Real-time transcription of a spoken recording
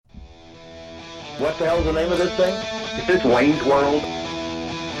What the hell's the name of this thing? Is this Wayne's World?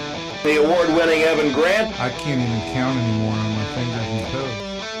 The award-winning Evan Grant. I can't even count anymore on my fingers and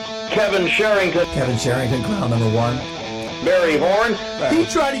toes. Kevin Sherrington. Kevin Sherrington, crown number 1. Barry Horn. He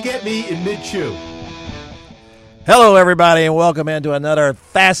tried to get me in mid-chew. Hello, everybody, and welcome into another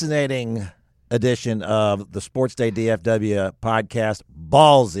fascinating edition of the Sports Day DFW podcast,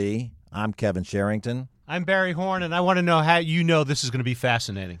 Ballzy. I'm Kevin Sherrington. I'm Barry Horn, and I want to know how you know this is going to be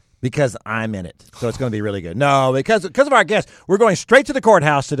fascinating. Because I'm in it, so it's going to be really good. No, because of our guest, we're going straight to the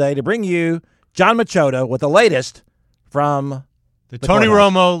courthouse today to bring you Jon Machota with the latest from the Tony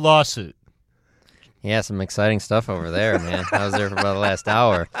Romo lawsuit. Yeah, some exciting stuff over there, man. I was there for about the last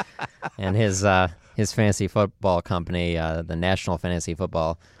hour, and his fantasy football company, the National Fantasy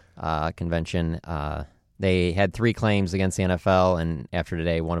Football Convention, they had 3 claims against the NFL, and after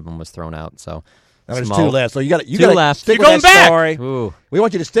today, one of them was thrown out. So. There's 2 left, so you got to stick You're with that story. Ooh. We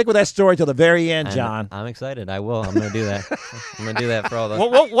want you to stick with that story till the very end, John. I'm excited. I will. I'm going to do that. I'm going to do that for all the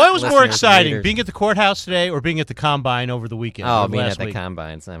What was more exciting, being at the courthouse today or being at the Combine over the weekend? Oh, being at the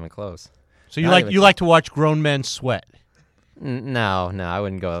Combine. It's not even close. So you like to watch grown men sweat? No, I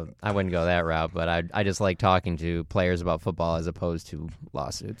wouldn't go that route. But I just like talking to players about football as opposed to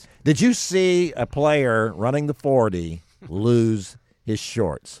lawsuits. Did you see a player running the 40 lose his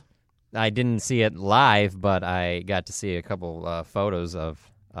shorts? I didn't see it live, but I got to see a couple photos of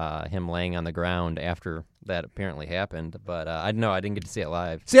him laying on the ground after that apparently happened. But I didn't get to see it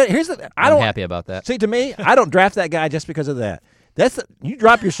live. See, I'm happy about that. See, to me, I don't draft that guy just because of that. You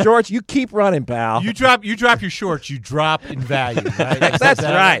drop your shorts, you keep running, pal. You drop your shorts, you drop in value. Right? That's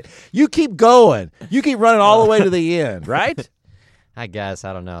right. You keep going. You keep running all the way to the end, right? I guess.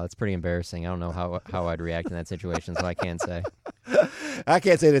 I don't know. It's pretty embarrassing. I don't know how I'd react in that situation, so I can't say. I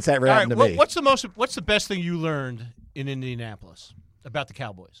can't say that's ever happened to me. What's the best thing you learned in Indianapolis about the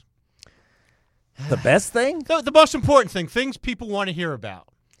Cowboys? The best thing? The most important thing, things people want to hear about.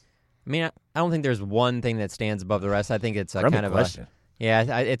 I mean, I don't think there's one thing that stands above the rest. I think it's a kind of question.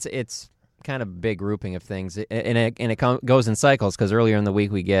 It's kind of a big grouping of things, and it goes in cycles because earlier in the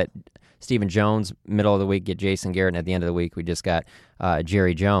week we get Stephen Jones, middle of the week get Jason Garrett, and at the end of the week we just got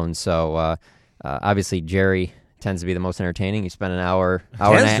Jerry Jones. So obviously Jerry tends to be the most entertaining. You spend an hour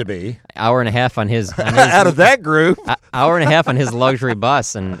and a half on his out of that group, hour and a half on his luxury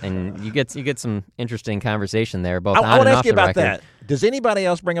bus, and you get some interesting conversation there, both on and off the record. I want to ask you about that. Does anybody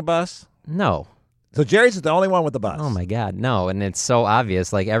else bring a bus? No. So Jerry's is the only one with the bus. Oh my God, no! And it's so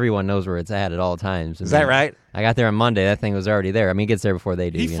obvious. Like everyone knows where it's at all times. Is that right? I got there on Monday. That thing was already there. I mean, he gets there before they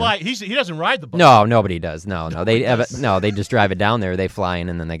do. He doesn't ride the bus. No, nobody does. No. They just drive it down there. They fly in,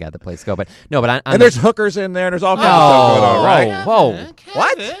 and then they got the place to go. But there's hookers in there. And there's all kinds of stuff going on, right? Whoa!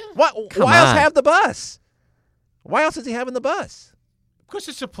 What? Why else have the bus? Why else is he having the bus? Because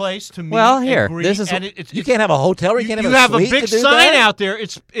it's a place to meet. Well, here, and greet, this is. You can't have a hotel. You can't have a suite a big to do sign that? out there.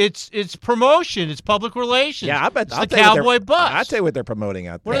 It's promotion. It's public relations. Yeah, I bet. It's the Cowboy bus. I'll tell you what they're promoting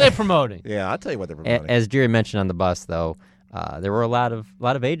out there. What are they promoting? Yeah, I'll tell you what they're promoting. As Jerry mentioned on the bus, though, there were a lot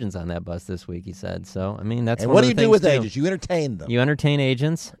of agents on that bus this week. He said so. I mean, that's. And one what of do the you do with things, agents? You entertain them. You entertain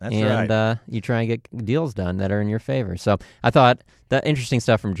agents, That's and right. You try and get deals done that are in your favor. So I thought the interesting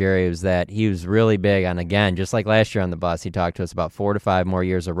stuff from Jerry was that he was really big on, again, just like last year on the bus, he talked to us about 4 to 5 more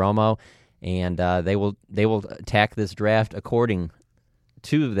years of Romo, and they will attack this draft according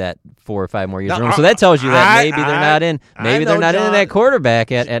to that 4 or 5 more years of Romo. So that tells you that maybe they're not in that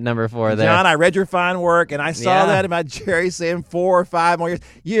quarterback at number 4 there. John, I read your fine work, and I saw that about Jerry saying 4 or 5 more years.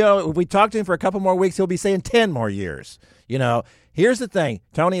 You know, if we talk to him for a couple more weeks, he'll be saying 10 more years. You know, here's the thing.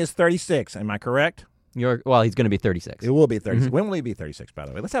 Tony is 36. Am I correct? He's going to be 36. It will be 36. Mm-hmm. When will he be 36, by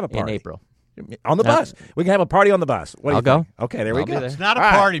the way? Let's have a party. In April. On the bus. We can have a party on the bus. What do you think? Go. Okay, there we go. It's not a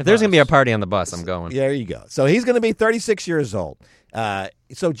party bus. If there's going to be a party on the bus, I'm going. There you go. So he's going to be 36 years old.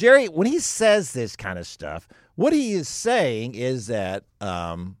 So Jerry, when he says this kind of stuff, what he is saying is that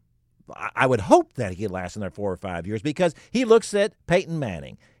I would hope that he could last in there 4 or 5 years because he looks at Peyton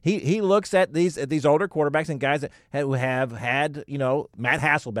Manning. He looks at these older quarterbacks and guys that who have had, Matt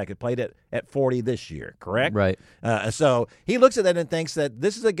Hasselbeck had played at 40 this year, correct? Right. So he looks at that and thinks that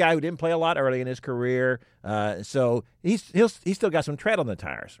this is a guy who didn't play a lot early in his career. So he's still got some tread on the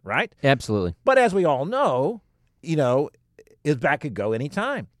tires, right? Absolutely. But as we all know, his back could go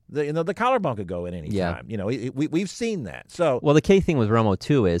anytime. The collarbone could go in any time. We've seen that. So the key thing with Romo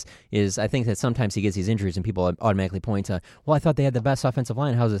too is I think that sometimes he gets these injuries and people automatically point to, well, I thought they had the best offensive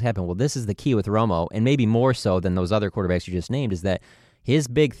line. How does this happen? Well, this is the key with Romo, and maybe more so than those other quarterbacks you just named, is that his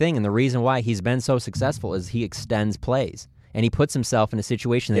big thing and the reason why he's been so successful is he extends plays. and he puts himself in a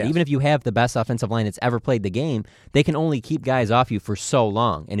situation that Yes. even if you have the best offensive line that's ever played the game, they can only keep guys off you for so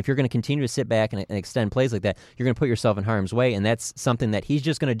long. And if you're going to continue to sit back and extend plays like that, you're going to put yourself in harm's way, and that's something that he's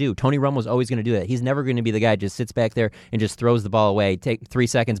just going to do. Tony Romo's always going to do that. He's never going to be the guy who just sits back there and just throws the ball away. Take 3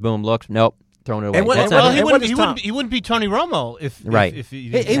 seconds, boom, looks, nope. Throwing it away. And what- That's and not what- him. He wouldn't be Tony Romo if Right. if he He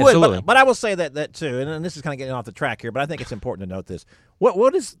didn't. would, Absolutely. but I will say that too, and this is kind of getting off the track here, but I think it's important to note this.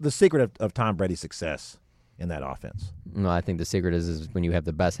 What is the secret of Tom Brady's success in that offense? No, I think the secret is when you have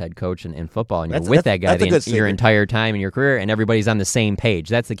the best head coach in football, and you're That's- with that's- that guy that's a good your secret. entire time in your career, and everybody's on the same page.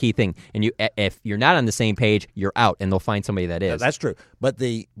 That's the key thing. And if you're not on the same page, you're out, and they'll find somebody that is. That's true. But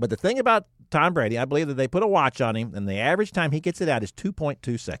the thing about Tom Brady, I believe that they put a watch on him, and the average time he gets it out is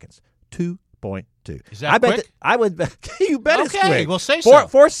 2.2 seconds. 2.2. Is that I bet quick? I would bet you bet it's Okay, quick. well, say four, so.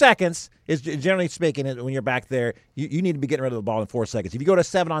 4 seconds is generally speaking when you're back there. You need to be getting rid of the ball in 4 seconds. If you go to a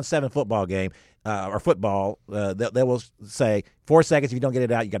 7-on-7 football game or football, they will say 4 seconds. If you don't get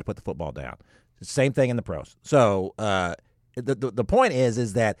it out, you got to put the football down. Same thing in the pros. So the point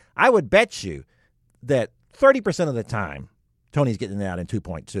is that I would bet you that 30% of the time Tony's getting it out in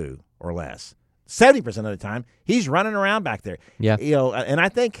 2.2 or less. 70% of the time he's running around back there. Yeah. And I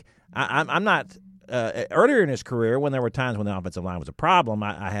think I'm not. Earlier in his career, when there were times when the offensive line was a problem,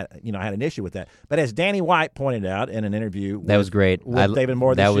 I had an issue with that. But as Danny White pointed out in an interview, That was great. with David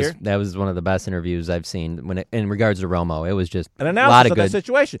Moore this year, That was one of the best interviews I've seen in regards to Romo. It was just an a analysis lot of of that good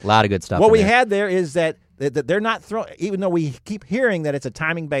situation. A lot of good stuff. What in we there. had there is that they're not throwing, even though we keep hearing that it's a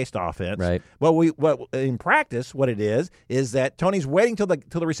timing-based offense. Right. What in practice, what it is that Tony's waiting till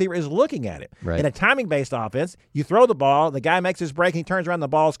the receiver is looking at it. Right. In a timing-based offense, you throw the ball, the guy makes his break, he turns around, the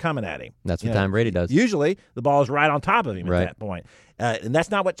ball's coming at him. That's what You know, Tom Brady does. Usually, the ball is right on top of him Right. at that point, and that's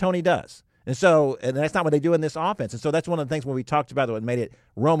not what Tony does. And that's not what they do in this offense. And so that's one of the things when we talked about what made it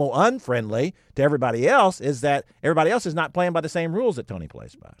Romo unfriendly to everybody else is that everybody else is not playing by the same rules that Tony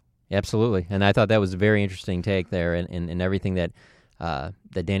plays by. Absolutely, and I thought that was a very interesting take there, and everything that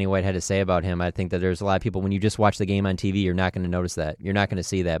Danny White had to say about him. I think that there's a lot of people, when you just watch the game on TV, you're not going to notice that. You're not going to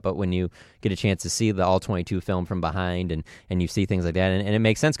see that. But when you get a chance to see the All-22 film from behind and you see things like that, and it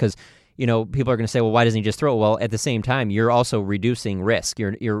makes sense because, people are going to say, well, why doesn't he just throw it? Well, at the same time, you're also reducing risk.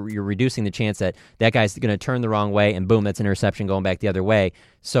 You're reducing the chance that guy's going to turn the wrong way, and boom, that's an interception going back the other way.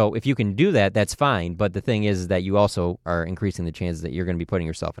 So if you can do that, that's fine. But the thing is that you also are increasing the chances that you're going to be putting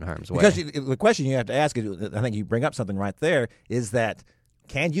yourself in harm's way. Because the question you have to ask is, I think you bring up something right there, is that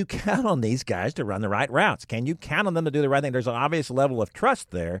can you count on these guys to run the right routes? Can you count on them to do the right thing? There's an obvious level of trust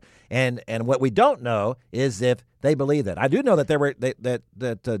there, and what we don't know is if they believe that. I do know that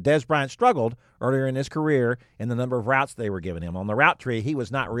Dez Bryant struggled earlier in his career in the number of routes they were giving him. On the route tree, he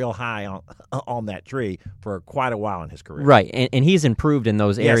was not real high on that tree for quite a while in his career. Right, and he's improved in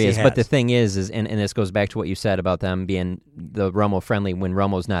those Yes, he areas. But the has. thing is and this goes back to what you said about them being the Romo friendly when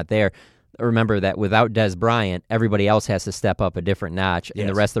Romo's not there. Remember that without Dez Bryant, everybody else has to step up a different notch in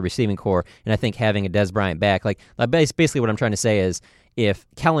the Yes. rest of the receiving core. And I think having a Dez Bryant back, basically what I'm trying to say is if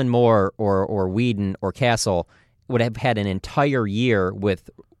Kellen Moore or Whedon or Castle would have had an entire year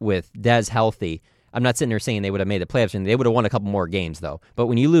with Dez healthy, I'm not sitting there saying they would have made the playoffs, and they would have won a couple more games, though. But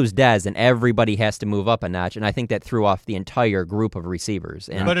when you lose Dez, then everybody has to move up a notch, and I think that threw off the entire group of receivers.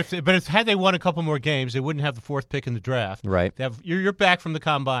 And But if had they won a couple more games, they wouldn't have the fourth pick in the draft. Right. You're back from the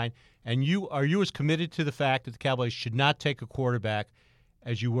combine, and are you as committed to the fact that the Cowboys should not take a quarterback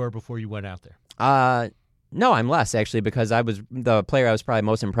as you were before you went out there? No, I'm less, actually, because the player I was probably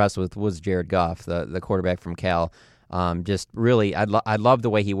most impressed with was Jared Goff, the quarterback from Cal. Just really, I love the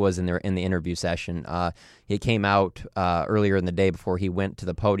way he was in the interview session. He came out earlier in the day before he went to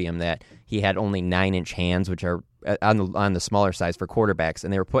the podium that he had only 9-inch hands, which are on the smaller size for quarterbacks,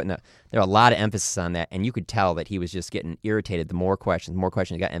 and they were putting a lot of emphasis on that, and you could tell that he was just getting irritated. The more questions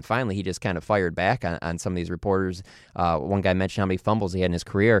he got, and finally he just kind of fired back on some of these reporters. One guy mentioned how many fumbles he had in his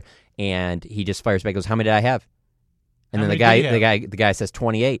career, and he just fires back, goes, "How many did I have?" And How then many did he have? the guy says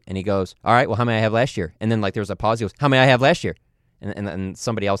 28, and he goes, "All right, well, how many I have last year?" And then there's a pause. He goes, "How many I have last year?" And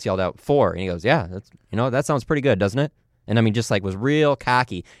somebody else yelled out 4, and he goes, "Yeah, that sounds pretty good, doesn't it?" And I mean, just was real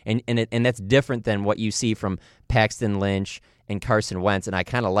cocky, and that's different than what you see from Paxton Lynch and Carson Wentz, and I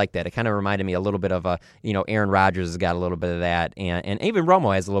kind of like that. It kind of reminded me a little bit of Aaron Rodgers has got a little bit of that, and even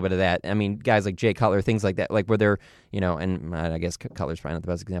Romo has a little bit of that. I mean, guys like Jay Cutler, things like that, where they're and I guess Cutler's probably not the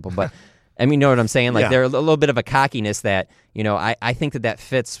best example, but. I mean, you know what I'm saying? Like, Yeah. they're a little bit of a cockiness that, I think that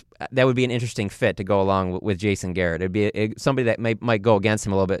fits. That would be an interesting fit to go along with Jason Garrett. It'd be somebody that might go against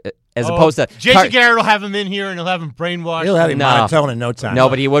him a little bit, as opposed to Jason Garrett will have him in here and he'll have him brainwashed. He'll have him monotone in no time. No,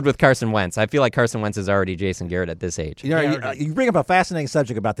 but he would with Carson Wentz. I feel like Carson Wentz is already Jason Garrett at this age. You bring up a fascinating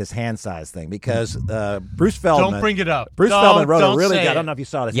subject about this hand size thing because Bruce Feldman. Don't bring it up. Bruce Feldman wrote don't a really say good. I it. don't know if you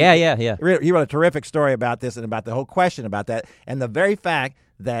saw this. Yeah. He wrote a terrific story about this and about the whole question about that, and the very fact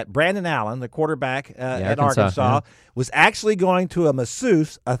that Brandon Allen, the quarterback at Arkansas, was actually going to a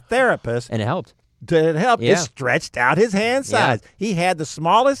masseuse, a therapist, And it helped. to help. Yeah. It stretched out his hand size. He had the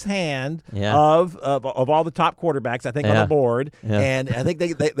smallest hand of all the top quarterbacks, I think, on the board. Yeah. And I think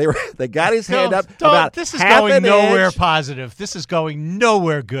they got his hand up Don't- about this is half going an nowhere inch. positive. This is going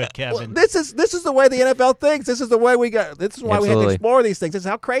nowhere good, Kevin. Well, this is the way the NFL thinks. This is the way we got. This is why we have to Absolutely. explore these things. This is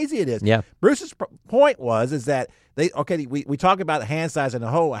how crazy it is. Yeah. Bruce's point is that we talk about hand size and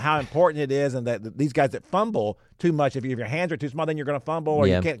how important it is, and that these guys that fumble too much, if your hands are too small, then you're going to fumble, or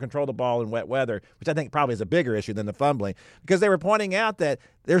you can't control the ball in wet weather, which I think probably is a bigger issue than the fumbling, because they were pointing out that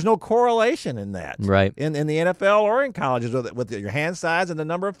there's no correlation in that, Right. in the NFL or in colleges with your hand size and the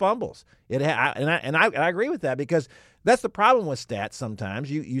number of fumbles. And I agree with that, because that's the problem with stats.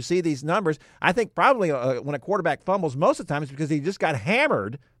 Sometimes you see these numbers. I think probably when a quarterback fumbles, most of the time it's because he just got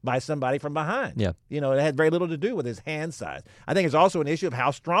hammered by somebody from behind. Yeah. It had very little to do with his hand size. I think it's also an issue of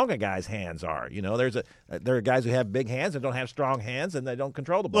how strong a guy's hands are. There are guys who have big hands and don't have strong hands, and they don't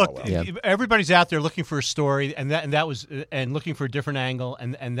control the ball Look, well. everybody's out there looking for a story, and that was looking for a different angle,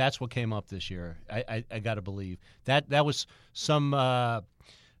 and that's what came up this year. I got to believe that was some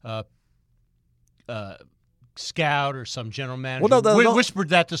scout or some general manager whispered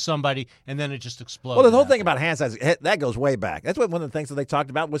that to somebody, and then it just exploded. Well, the whole thing about hand size, that goes way back. That's one of the things that they talked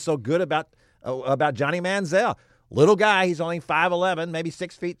about was so good about Johnny Manziel. Little guy, he's only 5'11", maybe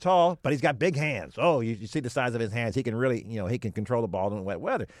 6 feet tall, but he's got big hands. Oh, you see the size of his hands. He can really, he can control the ball in wet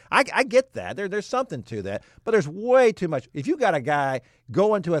weather. I get that. There's something to that, but there's way too much. If you got a guy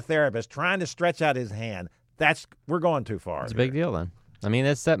going to a therapist trying to stretch out his hand, we're going too far. It's a big deal then. I mean,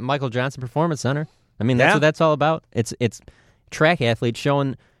 that's that Michael Johnson Performance Center. I mean, that's what that's all about. It's track athletes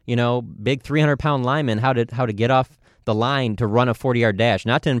showing, big 300-pound linemen how to get off the line to run a 40-yard dash,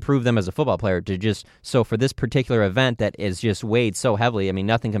 not to improve them as a football player, so for this particular event that is just weighed so heavily. I mean,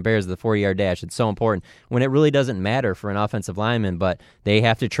 nothing compares to the 40-yard dash. It's so important when it really doesn't matter for an offensive lineman, but they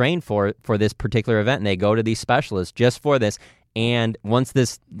have to train for this particular event, and they go to these specialists just for this. And once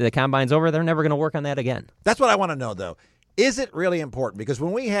the combine's over, they're never going to work on that again. That's what I want to know, though. Is it really important? Because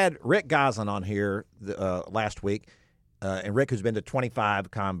when we had Rick Goslin on here last week, and Rick, who's been to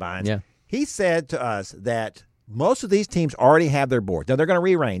 25 combines, he said to us that most of these teams already have their boards. Now, they're going to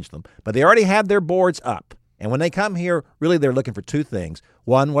rearrange them, but they already have their boards up. And when they come here, really they're looking for two things.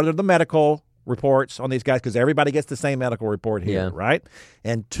 One, what are the medical reports on these guys? Because everybody gets the same medical report here, right?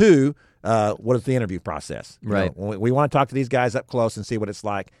 And two, what is the interview process? Right. We want to talk to these guys up close and see what it's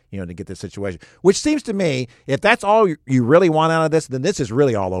like, to get this situation. Which seems to me, if that's all you really want out of this, then this is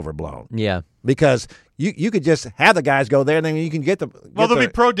really all overblown. Yeah. Because you could just have the guys go there, and then you can get the. There'll be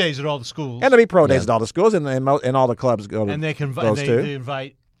pro days at all the schools. And there'll be pro days at all the schools, and all the clubs go to. And they can they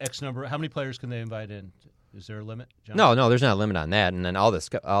invite X number. How many players can they invite in? Is there a limit, John? No, there's not a limit on that. And then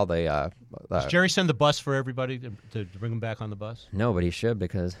does Jerry send the bus for everybody to bring them back on the bus? No, but he should,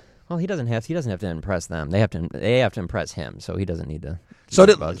 because he doesn't have to impress them. They have to impress him, so he doesn't need to. So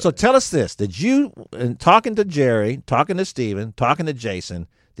tell us this: did you, in talking to Jerry, talking to Steven, talking to Jason,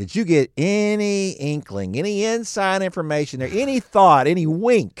 did you get any inkling, any inside information, or any thought, any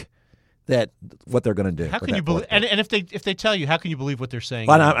wink that what they're going to do? How can you believe? And if they tell you, how can you believe what they're saying?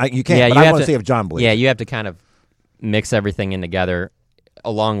 Well, you can't. But I want to see if John believes. Yeah, you have to kind of mix everything in together,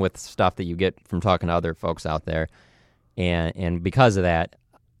 along with stuff that you get from talking to other folks out there, and because of that,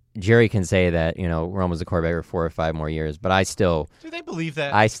 Jerry can say that Romo's a quarterback for 4 or 5 more years, but I still do they believe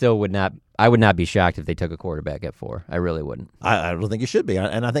that? I still would not. I would not be shocked if they took a quarterback at 4. I really wouldn't. I don't think you should be,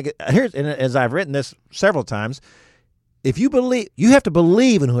 and I think as I've written this several times. If you believe, you have to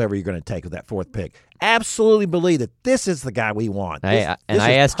believe in whoever you're going to take with that 4th pick. Absolutely believe that this is the guy we want. I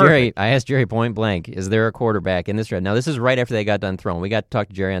asked Jerry point blank, is there a quarterback in this draft? Now, this is right after they got done throwing. We got to talk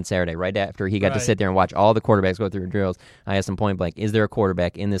to Jerry on Saturday, right after he got to sit there and watch all the quarterbacks go through drills. I asked him point blank, is there a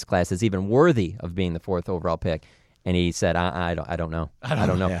quarterback in this class that's even worthy of being the 4th overall pick? And he said, I don't know. I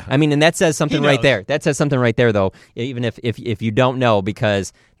don't know. Yeah. I mean, and that says something right there. That says something right there, though, even if you don't know,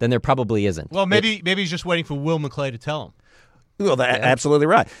 because then there probably isn't. Well, maybe he's just waiting for Will McClay to tell him. Well, absolutely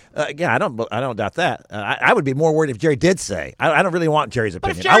right. I don't doubt that. I would be more worried if Jerry did say. I don't really want Jerry's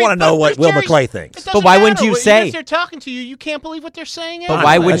opinion. I want to know what Will McClay thinks. But why wouldn't you say? If they're talking to you, you can't believe what they're saying. But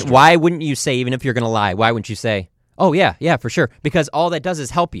why wouldn't you say, even if you're going to lie? Why wouldn't you say, oh yeah, for sure? Because all that does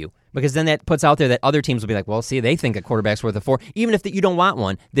is help you. Because then that puts out there that other teams will be like, well, see, they think a quarterback's worth a 4. Even if you don't want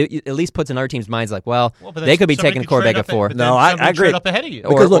one, it at least puts in other teams' minds like, well they could be taking a quarterback at 4. No, I agree. Up ahead of you.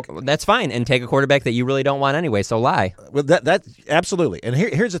 Or look, that's fine, and take a quarterback that you really don't want anyway. So lie. Well, that absolutely. And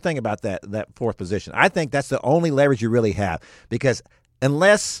here's the thing about that fourth position. I think that's the only leverage you really have, because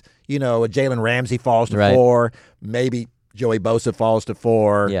unless a Jalen Ramsey falls to 4, maybe Joey Bosa falls to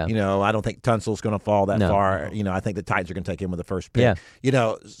 4. Yeah. I don't think Tunsil's going to fall that far. I think the Titans are going to take him with the first pick.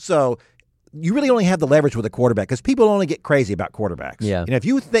 Yeah. So you really only have the leverage with a quarterback, because people only get crazy about quarterbacks. Yeah. If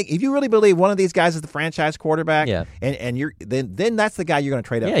you really believe one of these guys is the franchise quarterback, yeah. and you're then that's the guy you're going to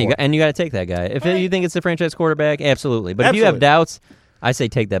trade up for. You got to take that guy. If you think it's the franchise quarterback, absolutely. But if you have doubts, I say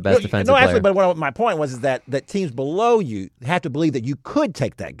take that best defensive player. But my point was that teams below you have to believe that you could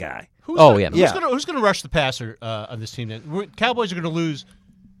take that guy. Who's going to rush the passer on this team? Then Cowboys are going to lose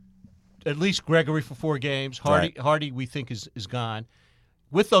at least Gregory for 4 games. Hardy we think is gone.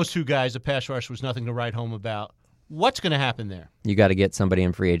 With those 2 guys, the pass rush was nothing to write home about. What's going to happen there? You got to get somebody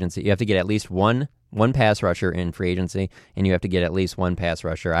in free agency. You have to get at least one pass rusher in free agency, and you have to get at least one pass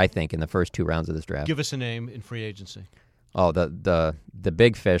rusher, I think, in the first 2 rounds of this draft. Give us a name in free agency. Oh, the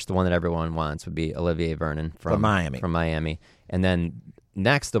big fish, the one that everyone wants, would be Olivier Vernon from Miami. And then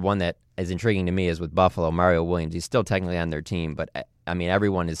next, the one that is intriguing to me is with Buffalo, Mario Williams. He's still technically on their team, but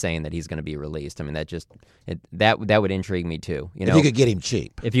everyone is saying that he's going to be released. That would intrigue me too. If you could get him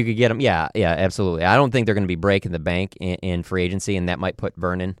cheap. If you could get him, yeah, absolutely. I don't think they're going to be breaking the bank in free agency, and that might put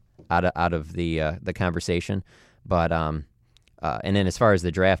Vernon out of the conversation. But and then as far as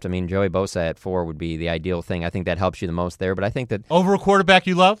the draft, Joey Bosa at 4 would be the ideal thing. I think that helps you the most there. But I think that over a quarterback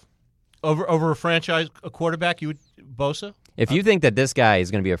you love, over a quarterback you would Bosa. If you think that this guy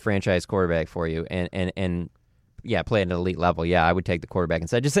is going to be a franchise quarterback for you and play at an elite level, I would take the quarterback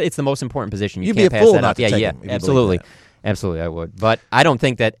instead. Just it's the most important position. You'd be a fool not to take him. Absolutely. Absolutely, I would. But I don't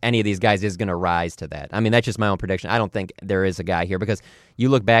think that any of these guys is going to rise to that. That's just my own prediction. I don't think there is a guy here, because you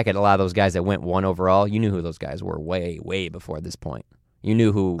look back at a lot of those guys that went 1 overall, you knew who those guys were way, way before this point. You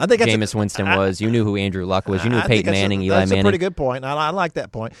knew who Jameis Winston was. You knew who Andrew Luck was. You knew Peyton Manning, Eli Manning. That's a pretty good point. I like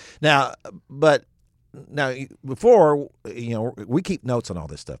that point. Now, before, we keep notes on all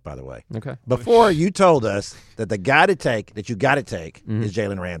this stuff, by the way. Okay. Before, you told us that the guy that you got to take is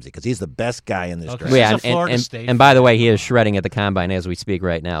Jalen Ramsey, because he's the best guy in this draft. Yeah, and by the way, he is shredding at the combine as we speak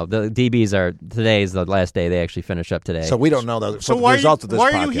right now. The DBs today is the last day. They actually finish up today. So we don't know the results of this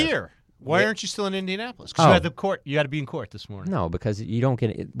podcast. Why are you here? Why aren't you still in Indianapolis? Because you had the court. You had to be in court this morning. No, because we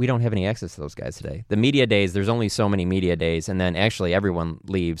don't have any access to those guys today. The media days, there's only so many media days, and then actually everyone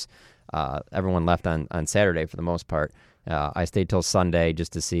leaves. Everyone left on Saturday for the most part. I stayed till Sunday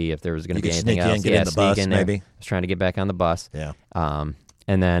just to see if there was going to be anything else. Get in the bus, maybe. I was trying to get back on the bus. Yeah.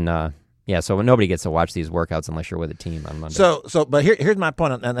 And then so nobody gets to watch these workouts unless you're with a team on Monday. But here's my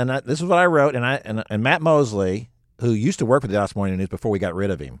point, and this is what I wrote, and Matt Mosley, who used to work for the Dallas Morning News before we got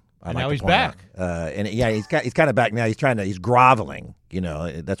rid of him. Now he's back. He's kind of back now. He's groveling.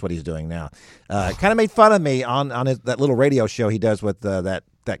 That's what he's doing now. Kind of made fun of me on that little radio show he does with that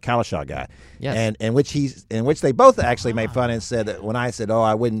Kalashaw guy. Yes. And which they both actually made fun and said that when I said,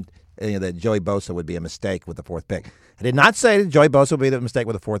 I wouldn't, that Joey Bosa would be a mistake with the 4th pick. I did not say that Joey Bosa would be the mistake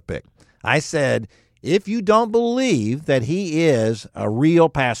with the 4th pick. I said, if you don't believe that he is a real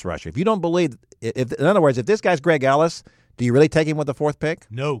pass rusher, if you don't believe, in other words, if this guy's Greg Ellis, do you really take him with the 4th pick?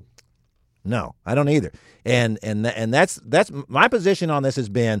 No, I don't either. And that's my position on this has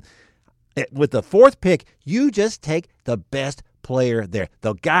been, with the 4th pick, you just take the best player there,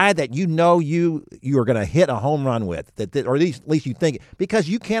 the guy that you are going to hit a home run with, or at least you think, because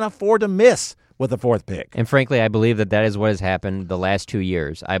you can't afford to miss with the 4th pick. And frankly, I believe that is what has happened the last 2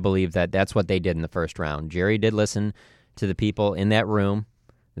 years. I believe that that's what they did in the first round. Jerry did listen to the people in that room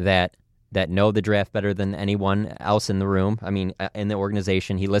that know the draft better than anyone else in the room. In the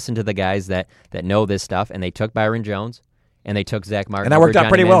organization, he listened to the guys that know this stuff, and they took Byron Jones. And they took Zach Martin. And that worked out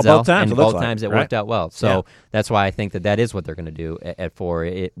pretty well both times. And both times it worked out well. So that's why I think that is what they're going to do at 4.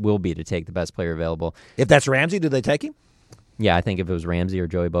 It will be to take the best player available. If that's Ramsey, do they take him? Yeah, I think if it was Ramsey or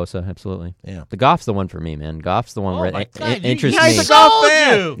Joey Bosa, absolutely. Yeah. The Goff's the one for me, man. Goff's the one where it interests me. He's a Goff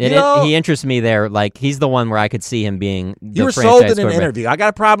fan. He interests me there. Like, he's the one where I could see him being the You were sold in an interview. I got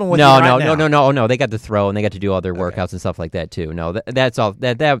a problem with you right now. No. They got to throw, and they got to do all their workouts and stuff like that, too. No, that's all.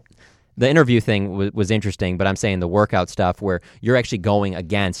 the interview thing was interesting, but I'm saying the workout stuff where you're actually going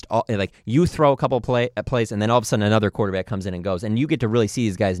against like you throw a couple plays, and then all of a sudden another quarterback comes in and goes, and you get to really see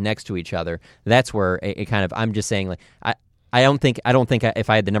these guys next to each other. That's where it kind of. I'm just saying, like I don't think if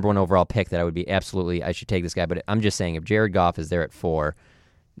I had the number 1 overall pick that I would be absolutely I should take this guy. But I'm just saying if Jared Goff is there at 4,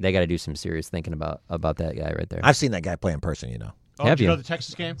 they got to do some serious thinking about that guy right there. I've seen that guy play in person, you know. Oh, Have did you you? know the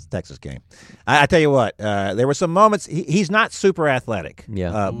Texas game? Texas game. I tell you what, there were some moments. He's not super athletic,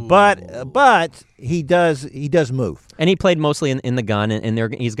 Yeah. but he does move. And he played mostly in the gun, and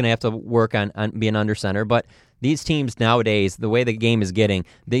he's going to have to work on being under center. But these teams nowadays, the way the game is getting,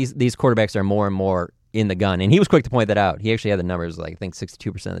 these quarterbacks are more and more in the gun. And he was quick to point that out. He actually had the numbers, like I think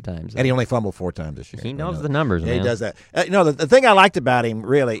 62% of the time. So. And he only fumbled 4 times this year. He knows the numbers, Yeah, man. he does that. The thing I liked about him,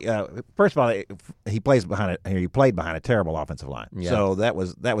 really, first of all, he played behind a terrible offensive line. Yeah. So that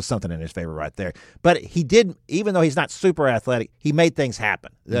was something in his favor right there. But he did, even though he's not super athletic, he made things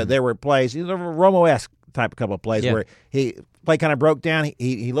happen. There were plays, Romo-esque type of couple of plays where he play kind of broke down.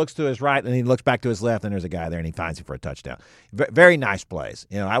 He looks to his right and he looks back to his left, and there's a guy there, and he finds him for a touchdown. Very nice plays.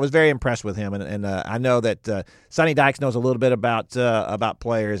 I was very impressed with him, and I know that Sonny Dykes knows a little bit about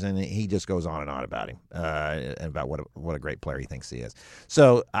players, and he just goes on and on about him and about what a great player he thinks he is.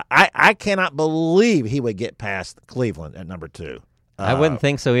 So I cannot believe he would get past Cleveland at number 2. I wouldn't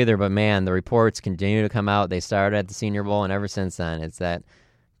think so either, but man, the reports continue to come out. They started at the Senior Bowl, and ever since then, it's that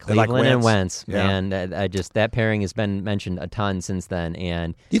Cleveland and Wentz, man. I just that pairing has been mentioned a ton since then.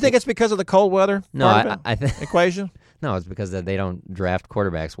 And do you think it's because of the cold weather? No, I think equation. No, it's because they don't draft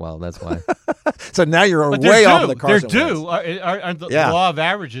quarterbacks well. That's why. So now you're way off the Carson They're due. Wentz. The law of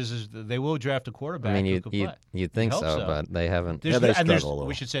averages is that they will draft a quarterback. I mean, you'd think so, but they haven't. They struggle a little.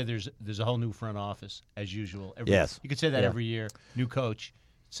 We should say there's a whole new front office as usual. Yes, you could say that every year. New coach.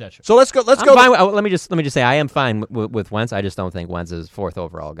 Etc. So let's go. Let me just say I am fine with Wentz. I just don't think Wentz is 4th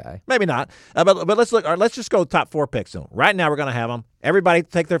overall guy. Maybe not. But let's look. Let's just go top 4 picks. So right now we're going to have them. Everybody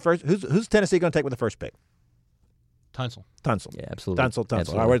take their first. Who's Tennessee going to take with the first pick? Tunsil. Yeah, absolutely. Tunsil.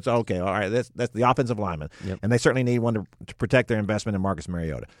 Absolutely. All right, okay. All right. That's the offensive lineman, and they certainly need one to protect their investment in Marcus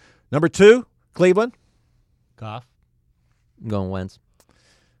Mariota. Number 2, Cleveland. Goff. I'm going Wentz.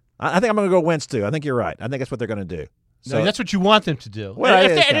 I think I'm going to go Wentz too. I think you're right. I think that's what they're going to do. So that's what you want them to do. Well,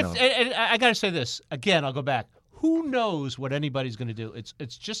 and I got to say this again. I'll go back. Who knows what anybody's going to do? It's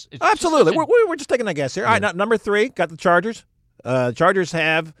absolutely. Just we're just taking a guess here. All right, number 3, got the Chargers. Chargers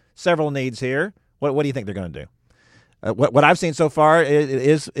have several needs here. What do you think they're going to do? What I've seen so far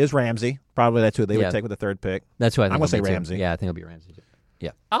is Ramsey. Probably that's who they would take with the 3rd pick. That's who I think. I'm going to say Ramsey. Yeah, I think it'll be Ramsey.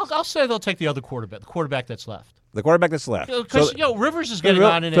 Yeah. I'll say they'll take the other quarterback, the quarterback that's left. The quarterback that's left. Because Rivers is getting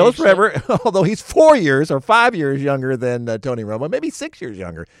on in Phillips age. Rivers, although he's 4 years or 5 years younger than Tony Romo, maybe 6 years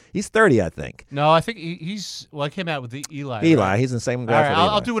younger. He's 30, I think. No, I think he's. Well, I came out with the Eli. Eli, right? he's in the same All graph. right, with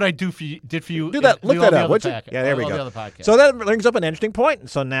Eli. I'll do what I did for you. Do that. Look that up, would you? Yeah, there we go. The other podcast. So that brings up an interesting point.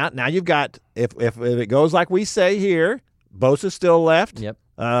 So now you've got if it goes like we say here, Bosa's still left. Yep.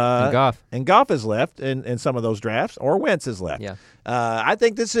 And Goff. And Goff is left in some of those drafts, or Wentz is left. Yeah. I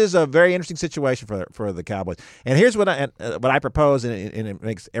think this is a very interesting situation for the Cowboys. And here's what I propose, and it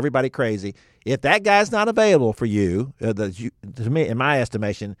makes everybody crazy. If that guy's not available for you, to me, in my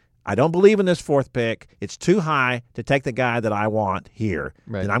estimation, I don't believe in this 4th pick. It's too high to take the guy that I want here.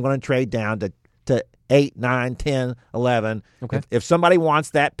 Right. And I'm going to trade down to 8, 9, 10, 11. Okay. If somebody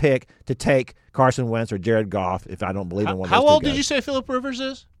wants that pick to take Carson Wentz or Jared Goff, if I don't believe in one of those How two old guys. did you say Phillip Rivers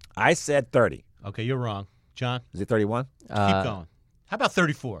is? I said 30. Okay, you're wrong. John? Is he 31? Keep going. How about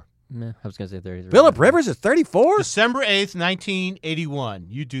 34? I was going to say 33. Phillip Rivers is 34? December 8th, 1981.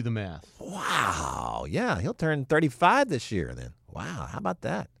 You do the math. Wow. Yeah, he'll turn 35 this year then. Wow, how about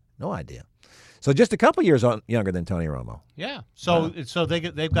that? No idea. So just a couple years younger than Tony Romo. Yeah. So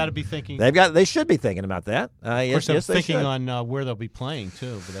they've got to be thinking. They should be thinking about that. Of course, yes, they're thinking should. on where they'll be playing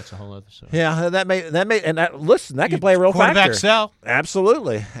too, but that's a whole other story. Yeah, that may listen, that can play a real factor. Quarterback sell.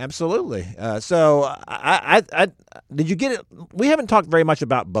 Absolutely. So I did you get it? We haven't talked very much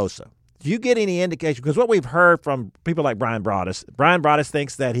about Bosa. Do you get any indication? Because what we've heard from people like Brian Broaddus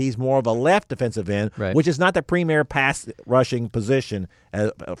thinks that he's more of a left defensive end, right, which is not the premier pass rushing position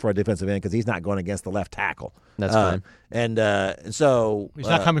for a defensive end because he's not going against the left tackle. That's fine. And so he's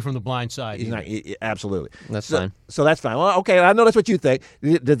not coming from the blind side. He's not. Absolutely. That's fine. So that's fine. Well, okay. I know that's what you think.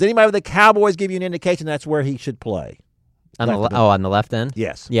 Does anybody with the Cowboys give you an indication that's where he should play? On the left end?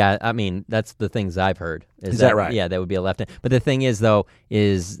 Yes. Yeah, I mean, that's the things I've heard. Is that right? Yeah, that would be a left end. But the thing is, though,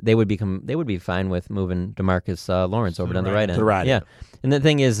 is they would be fine with moving DeMarcus Lawrence over to the right end. To the right yeah. end. And the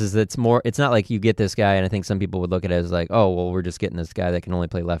thing is it's not like you get this guy, and I think some people would look at it as like, oh, well, we're just getting this guy that can only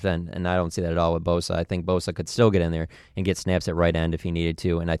play left end. And I don't see that at all with Bosa. I think Bosa could still get in there and get snaps at right end if he needed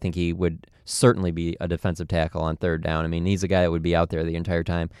to, and I think he would certainly be a defensive tackle on third down. I mean, he's a guy that would be out there the entire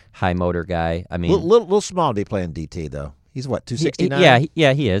time, high motor guy. I mean, little small to be playing DT, though. He's what, 269?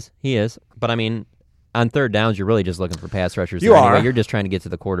 Yeah, he is. But I mean, on third downs, you're really just looking for pass rushers. You anyway. are. You're just trying to get to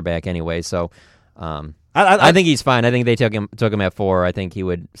the quarterback anyway. So, I think he's fine. I think they took him at 4. I think he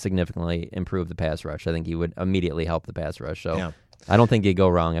would significantly improve the pass rush. I think he would immediately help the pass rush. So, yeah. I don't think he'd go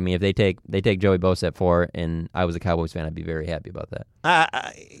wrong. I mean, if they take Joey Bosa at 4, and I was a Cowboys fan, I'd be very happy about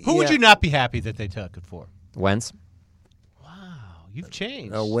that. Who would you not be happy that they took it for? Wentz. You've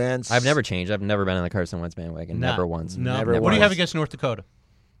changed. Wentz. I've never changed. I've never been on the Carson Wentz bandwagon. Never once. No. Never What do once. you have against North Dakota?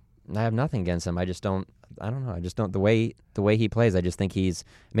 I have nothing against him. I just don't. I don't know. I just don't. The way he plays, I just think he's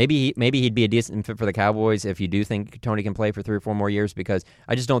maybe he'd be a decent fit for the Cowboys if you do think Tony can play for 3 or 4 more years, because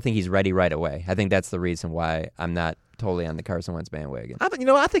I just don't think he's ready right away. I think that's the reason why I'm not totally on the Carson Wentz bandwagon. I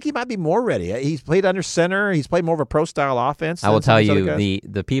think he might be more ready. He's played under center. He's played more of a pro style offense. I will tell you,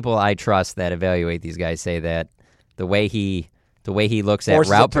 the people I trust that evaluate these guys say that the way he looks at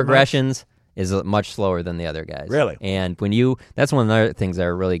Forces it route too much. progressions is much slower than the other guys. Really? And that's one of the other things that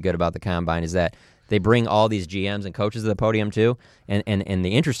are really good about the Combine is that they bring all these GMs and coaches to the podium too. And the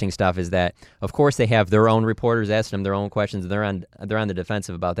interesting stuff is that, of course, they have their own reporters asking them their own questions. They're on the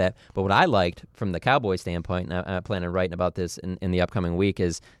defensive about that. But what I liked from the Cowboys standpoint, and I plan on writing about this in the upcoming week,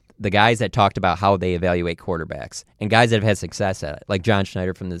 is the guys that talked about how they evaluate quarterbacks and guys that have had success at it, like John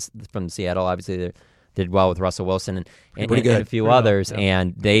Schneider from Seattle. Obviously, they did well with Russell Wilson and a few others,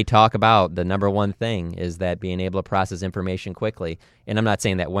 and they talk about the number one thing is that being able to process information quickly. And I'm not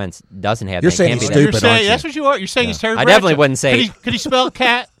saying that Wentz doesn't have. You're that. saying Can't he's be that. stupid, aren't you? That's what you are. You're saying he's Terry I Bradshaw. definitely wouldn't say. Could he spell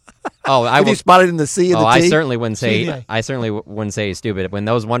cat? Oh, I Did you will. spot it in the C and the T? I certainly wouldn't say. Yeah. I certainly wouldn't say he's stupid. When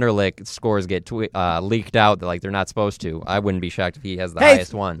those Wonderlic scores get leaked out, like they're not supposed to, I wouldn't be shocked if he has the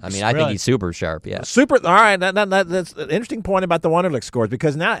highest one. I mean, I think he's super sharp. Yeah, Super. All right, that's an interesting point about the Wonderlic scores,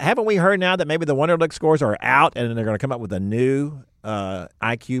 because now haven't we heard now that maybe the Wonderlic scores are out and they're going to come up with a new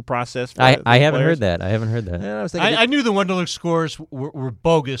IQ process? For I haven't players? heard that. I haven't heard that. Yeah, I was thinking I knew the Wonderlic scores were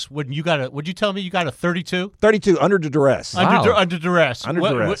bogus. Would you tell me you got a 32? 32 under duress. Wow. Under duress. Under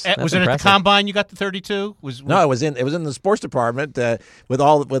duress. Was it at the impressive. Combine you got the 32? No, it was in the sports department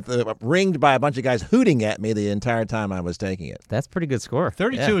ringed by a bunch of guys hooting at me the entire time I was taking it. That's a pretty good score.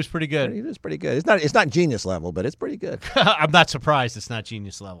 32 is pretty good. It is pretty good. It's not genius level, but it's pretty good. I'm not surprised it's not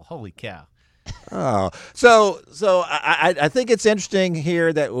genius level. Holy cow. Oh, so I think it's interesting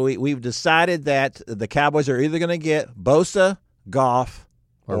here that we've decided that the Cowboys are either going to get Bosa, Goff,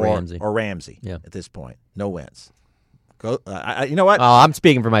 Or Ramsey. Yeah. At this point, no Wentz. Go. You know what? Oh, I'm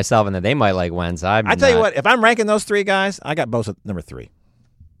speaking for myself, and that they might like Wentz. I tell you what, if I'm ranking those 3 guys, I got Bosa number 3.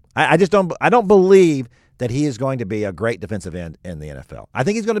 I just don't. I don't believe that he is going to be a great defensive end in the NFL. I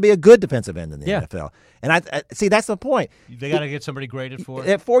think he's going to be a good defensive end in the NFL. And I see that's the point. They got to get somebody graded for it.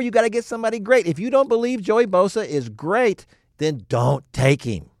 At 4, you got to get somebody great. If you don't believe Joey Bosa is great, then don't take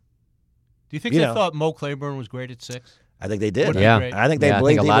him. Do you think they thought Mo Claiborne was great at 6? I think they did. Yeah. I think they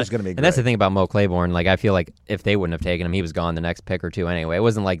believed he was going to be great. And that's the thing about Mo Claiborne. Like, I feel like if they wouldn't have taken him, he was gone the next pick or two anyway. It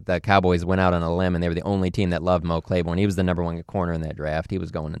wasn't like the Cowboys went out on a limb and they were the only team that loved Mo Claiborne. He was the number 1 corner in that draft. He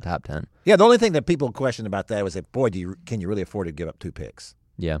was going in top 10. Yeah, the only thing that people questioned about that was that, boy, can you really afford to give up 2 picks?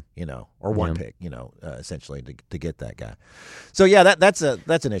 Yeah. Or 1 pick, essentially to get that guy. So yeah, that's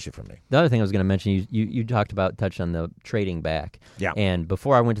an issue for me. The other thing I was going to mention, you touched on the trading back. Yeah. And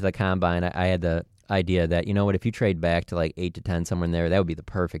before I went to the Combine, I had the idea that, you know what, if you trade back to like 8 to 10 somewhere in there, that would be the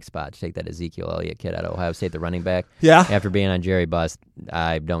perfect spot to take that Ezekiel Elliott kid out of Ohio State, the running back. Yeah. After being on Jerry Bust,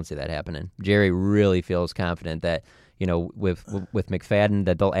 I don't see that happening. Jerry really feels confident that, with McFadden,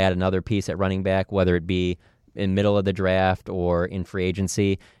 that they'll add another piece at running back, whether it be in middle of the draft or in free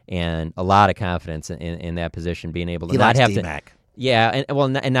agency, and a lot of confidence in that position, being able to not have to. Yeah,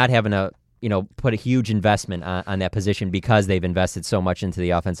 and not having to put a huge investment on that position because they've invested so much into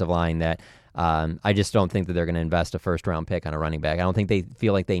the offensive line that I just don't think that they're going to invest a first-round pick on a running back. I don't think they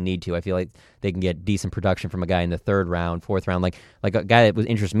feel like they need to. I feel like they can get decent production from a guy in the 3rd round, 4th round. Like a guy that was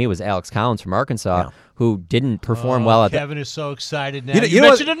interested me was Alex Collins from Arkansas, who didn't perform well at Kevin is so excited now. You You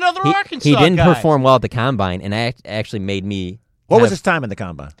mentioned another Arkansas He didn't guy. perform well at the Combine, and it actually made me What was his time in the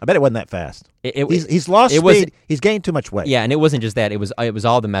combine? I bet it wasn't that fast. He's lost speed. He's gained too much weight. Yeah, and it wasn't just that. It was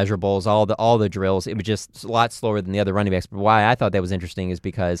all the measurables, all the drills. It was just a lot slower than the other running backs. But why I thought that was interesting is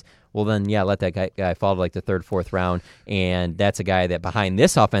because, well, then, yeah, let that guy fall to like the third, fourth round, and that's a guy that behind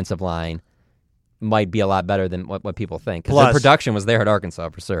this offensive line might be a lot better than what people think. Because the production was there at Arkansas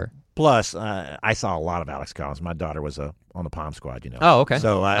for sure. Plus, I saw a lot of Alex Collins. My daughter was on the Palm Squad, Oh, okay.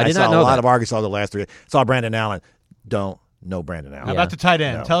 So I did saw not know a lot that. of Arkansas the last 3 years. Saw Brandon Allen. Don't know Brandon Allen. How about the tight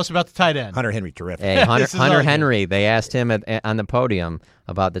end? No. Tell us about the tight end. Hunter Henry, terrific. Hey, This is Hunter all Henry, they asked him on the podium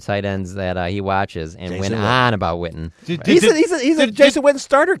about the tight ends that he watches and Jason went Witten. on about Witten. He's a Jason Witten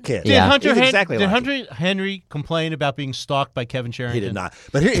starter kid. Did Yeah. Hunter, He's exactly did like Hunter Henry complain about being stalked by Kevin Sherrington? He did not.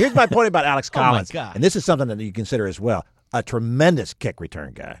 But here's my point about Alex Oh, my Collins. God. And this is something that you consider as well. A tremendous kick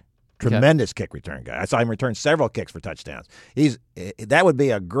return guy. Tremendous kick return guy. I saw him return several kicks for touchdowns. That would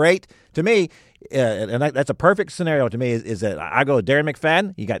be a great, to me, and that's a perfect scenario to me, is that I go with Darren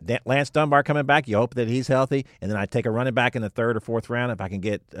McFadden. You got Lance Dunbar coming back. You hope that he's healthy. And then I take a running back in the third or fourth round if I can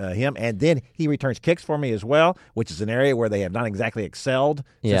get him. And then he returns kicks for me as well, which is an area where they have not exactly excelled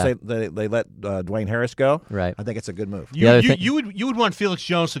since they let Dwayne Harris go. Right. I think it's a good move. You would want Felix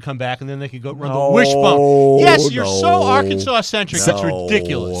Jones to come back, and then they could go run the wishbone. Yes, you're so Arkansas-centric. It's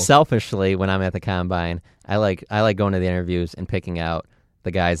ridiculous. Selfishly, when I'm at the combine, I like going to the interviews and picking out the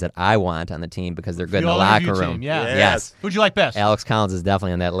guys that I want on the team because they're good in the locker room. Team, yeah. Yes. Who'd you like best? Alex Collins is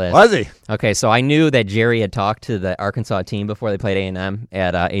definitely on that list. Was he? Okay, so I knew that Jerry had talked to the Arkansas team before they played A&M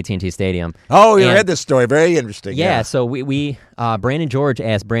at AT&T Stadium. Oh, you And- read this story. Very interesting. Yeah, so we Brandon George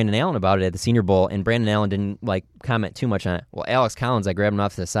asked Brandon Allen about it at the Senior Bowl, and Brandon Allen didn't comment too much on it. Well, Alex Collins, I grabbed him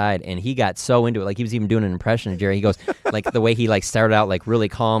off to the side, and he got so into it, like he was even doing an impression of Jerry. He goes, the way he started out really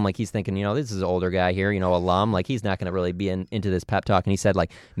calm, like he's thinking, this is an older guy here, alum, like he's not going to really be into this pep talk. And he said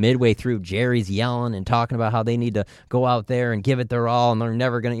midway through, Jerry's yelling and talking about how they need to go out there and give it their all, and they're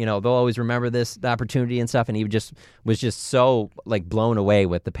never going to, they'll always remember the opportunity and stuff. And he was just so blown away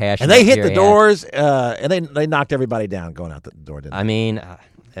with the passion. And they hit Jerry the doors, and they knocked everybody down going out the door, didn't they? I mean,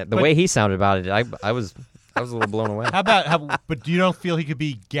 the way he sounded about it, I was a little blown away. But you don't feel he could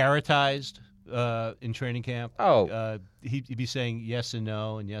be Garrettized in training camp? Oh. He'd be saying yes and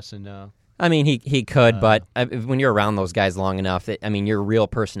no and yes and no. I mean, he could, but when you're around those guys long enough, your real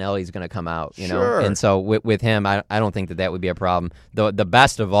personality is going to come out, Sure. And so with him, I don't think that would be a problem. The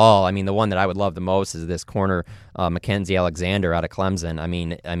best of all, the one that I would love the most is this corner, Mackenzie Alexander out of Clemson. I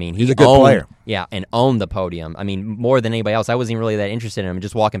mean, He's a good player. Yeah, and owned the podium. More than anybody else. I wasn't even really that interested in him.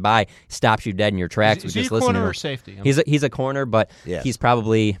 Just walking by stops you dead in your tracks. Is with he just a listening corner to or him. safety? He's a corner, but Yes. he's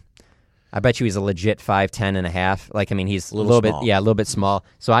probably. I bet you he's a legit 5'10" and a half. He's a little bit, small. a little bit small.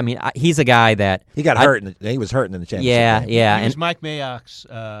 So he's a guy that He got hurt. He was hurting in the championship Yeah, game. yeah, He and was Mike Mayock's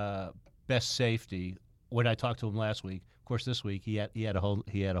best safety when I talked to him last week. Of course, this week he had a whole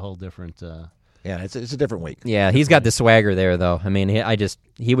different. Yeah, it's a different week. yeah, he's got the swagger there, though.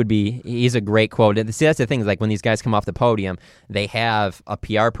 He's a great quote. See, that's the thing is when these guys come off the podium, they have a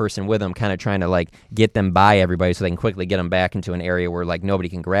PR person with them, kind of trying to get them by everybody so they can quickly get them back into an area where nobody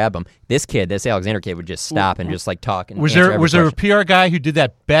can grab them. This Alexander kid, would just stop and just talk. And Was there a PR guy who did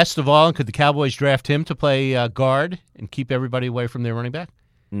that best of all? And could the Cowboys draft him to play guard and keep everybody away from their running back?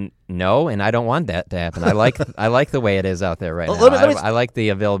 No, and I don't want that to happen. I like the way it is out there right now. Let me- I like the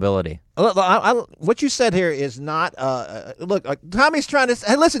availability. What you said here is not. Look, Tommy's trying to.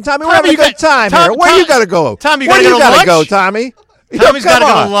 Hey, listen, Tommy, we're Tommy, having a good time here. Where you got to go? Tommy, you where gotta you go to gotta go, lunch? Tommy? Tommy's Come gotta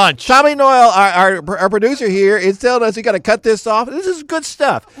go to on. lunch. Tommy Noyle, our producer here, is telling us we got to cut this off. This is good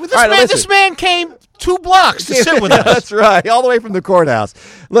stuff. Well, All right, listen. this man came 2 blocks to sit with us. That's right, all the way from the courthouse.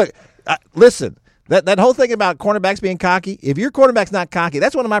 Look, listen. That whole thing about cornerbacks being cocky, if your quarterback's not cocky,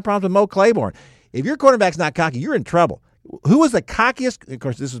 that's one of my problems with Mo Claiborne. If your quarterback's not cocky, you're in trouble. Who was the cockiest? Of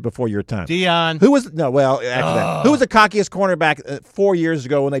course, this was before your time. Dion. Who was after that? Who was the cockiest cornerback 4 years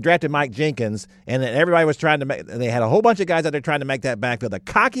ago when they drafted Mike Jenkins, and then everybody was trying to make? And they had a whole bunch of guys out there trying to make that backfield. The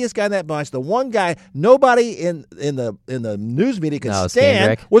cockiest guy in that bunch, the one guy nobody in the news media could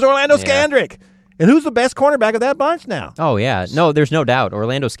stand, Scandrick. was Orlando Yeah. Scandrick. And who's the best cornerback of that bunch now? Oh, yeah. No, there's no doubt.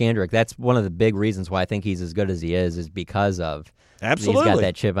 Orlando Scandrick, that's one of the big reasons why I think he's as good as he is because of Absolutely. he's got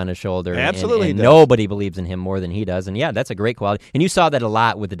that chip on his shoulder. Absolutely And he does. nobody believes in him more than he does. And, yeah, that's a great quality. And you saw that a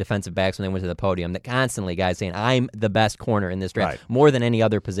lot with the defensive backs when they went to the podium, that constantly guys saying, I'm the best corner in this draft, Right. more than any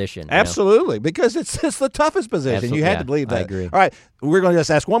other position. Absolutely, because it's the toughest position. Absolutely, You had yeah, to believe I that. agree. All right, we're going to just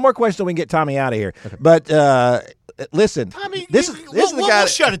ask one more question so we can get Tommy out of here. But listen, Tommy, this is the we'll guy.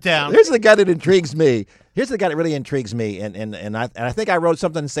 shut it down. Here's the guy that intrigues me. Here's the guy that really intrigues me, and I think I wrote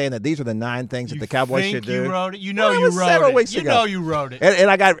something saying that these are the 9 things that the Cowboys should do. You wrote it? You Well, know it you was wrote several it. weeks You ago. know you wrote it. And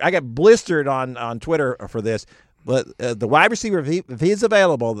I got blistered on Twitter for this. But the wide receiver, if he is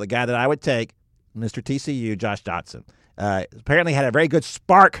available, the guy that I would take, Mr. TCU, Josh Dotson. Apparently had a very good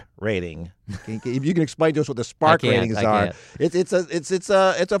spark rating. If you can explain to us what the spark ratings are, it's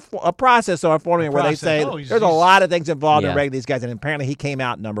a process or a formula where they say there's a lot of things involved in rating these guys, and apparently he came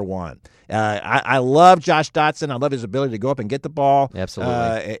out number one. I love Josh Dotson. I love his ability to go up and get the ball,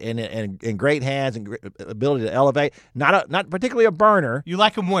 absolutely, in great hands and ability to elevate. Not particularly a burner. You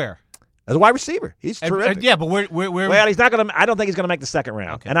like him where? As a wide receiver, he's terrific. Yeah, but where? Well, he's not going to. I don't think he's going to make the second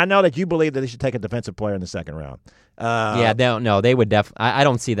round. Okay. And I know that you believe that they should take a defensive player in the second round. They would definitely. I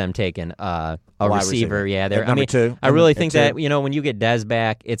don't see them taking a receiver. Yeah, they're number two. I really think that when you get Dez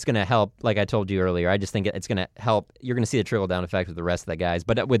back, it's going to help. Like I told you earlier, I just think it's going to help. You're going to see the trickle down effect with the rest of the guys.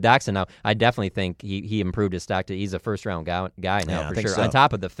 But with Dotson now, I definitely think he improved his stock. He's a first round guy now for sure. So. On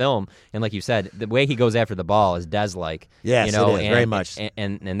top of the film, and like you said, the way he goes after the ball is Dez like. Yes, it is, very much.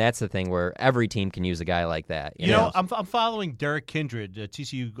 And that's the thing where every team can use a guy like that. You know, I'm following Derek Kindred,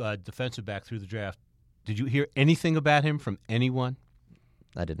 TCU defensive back, through the draft. Did you hear anything about him from anyone?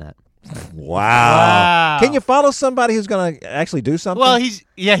 I did not. Wow. Can you follow somebody who's going to actually do something? Well,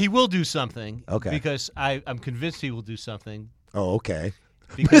 he will do something. Okay. Because I'm convinced he will do something. Oh, okay.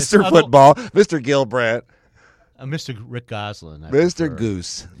 Because Mr. Football, Mr. Gilbrand. Mr. Rick Goslin. Mr.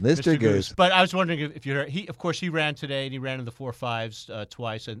 Goose. Mr. Goose. But I was wondering if you heard. Of course, he ran today, and he ran in the 4.5s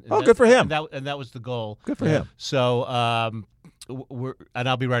twice. And good for him. And that was the goal. Good for him. So, and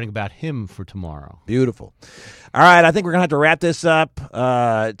I'll be writing about him for tomorrow. Beautiful. All right, I think we're going to have to wrap this up.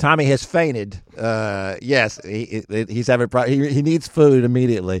 Tommy has fainted. Yes, he's having he needs food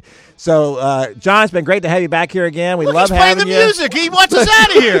immediately. So, John, it's been great to have you back here again. We love having you. He's playing the music. He wants us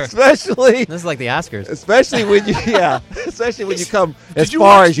out of here. Especially this is like the Oscars. Especially when you come as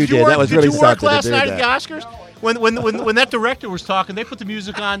far as you did. That was really something. Did you work last to do night that. at the Oscars? When that director was talking, they put the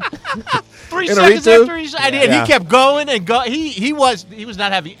music on 3 seconds after and he kept going and go. He was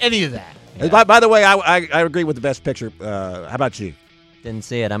not having any of that. Yeah. By the way, I agree with the best picture. How about you? Didn't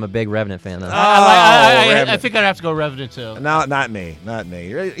see it. I'm a big Revenant fan, though. I think I'd have to go Revenant, too. No, not me. Not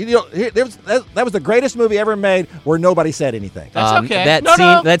me. That was the greatest movie ever made where nobody said anything. That's okay.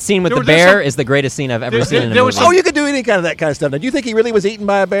 That scene with the bear is the greatest scene I've ever seen in a movie. Oh, you could do any kind of that kind of stuff. Now, do you think he really was eaten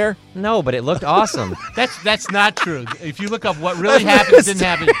by a bear? No, but it looked awesome. That's not true. If you look up what really happened, it didn't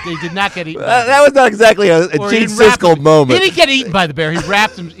happen. They did not get eaten. That was not exactly a Gene Siskel moment. He didn't get eaten by the bear. He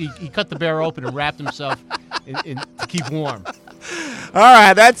wrapped him. He cut the bear open and wrapped himself to keep warm. All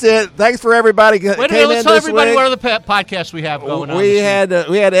right, that's it. Thanks for everybody. Let's tell everybody what other podcasts we have going on. We had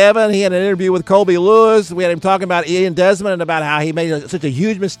Evan. He had an interview with Colby Lewis. We had him talking about Ian Desmond and about how he made such a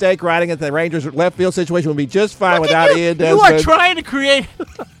huge mistake riding at the Rangers left field situation would be just fine without Ian Desmond. You are trying to create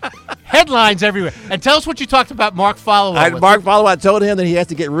headlines everywhere. And tell us what you talked about Mark Followill. Mark Followill told him that he has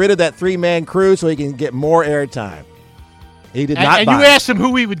to get rid of that 3-man crew so he can get more airtime. He did not. And you asked him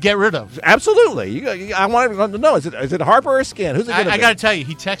who he would get rid of. Absolutely. I wanted to know: is it Harper or Skin? Who's it going to be? I got to tell you,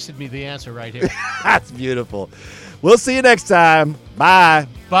 he texted me the answer right here. That's beautiful. We'll see you next time. Bye.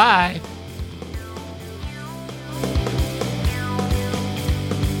 Bye.